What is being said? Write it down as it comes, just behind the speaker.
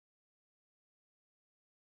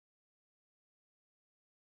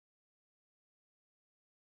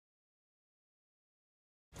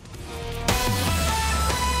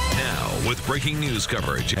breaking news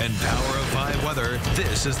coverage and Power of 5 weather,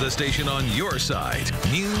 this is the station on your side.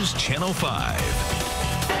 News Channel 5.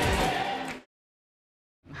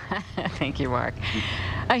 Thank you, Mark.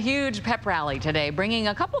 A huge pep rally today, bringing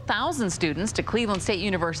a couple thousand students to Cleveland State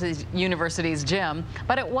University's gym,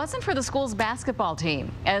 but it wasn't for the school's basketball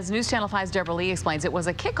team. As News Channel 5's Deborah Lee explains, it was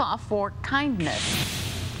a kickoff for kindness.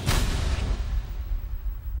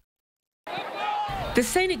 The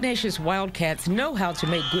St. Ignatius Wildcats know how to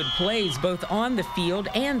make good plays both on the field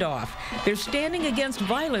and off. They're standing against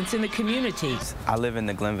violence in the community. I live in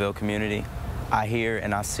the Glenville community. I hear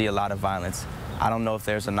and I see a lot of violence. I don't know if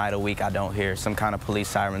there's a night a week I don't hear some kind of police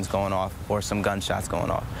sirens going off or some gunshots going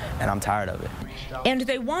off, and I'm tired of it. And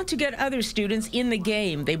they want to get other students in the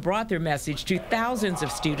game. They brought their message to thousands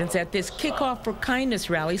of students at this Kickoff for Kindness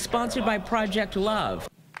rally sponsored by Project Love.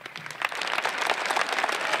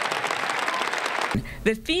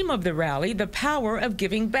 The theme of the rally, the power of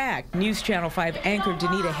giving back. News Channel 5 anchor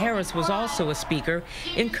Danita Harris was also a speaker,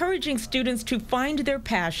 encouraging students to find their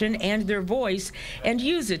passion and their voice and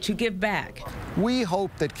use it to give back. We hope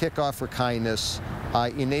that Kickoff for Kindness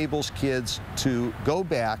enables kids to go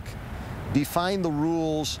back, define the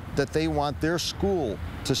rules that they want their school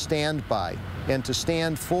to stand by and to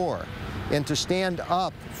stand for, and to stand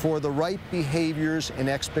up for the right behaviors and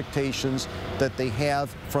expectations that they have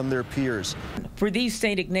from their peers. For these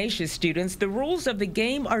St. Ignatius students, the rules of the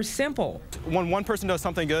game are simple. When one person does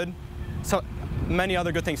something good, so many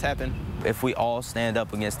other good things happen. If we all stand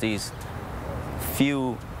up against these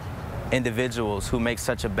few individuals who make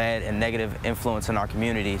such a bad and negative influence in our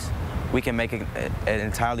communities, we can make an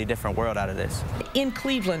entirely different world out of this. In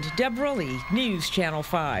Cleveland, Deborah Lee, News Channel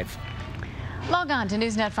 5. Log on to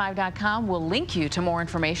newsnet5.com. We'll link you to more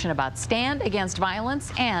information about Stand Against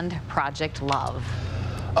Violence and Project Love.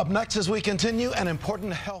 Up next as we continue, an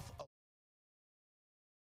important health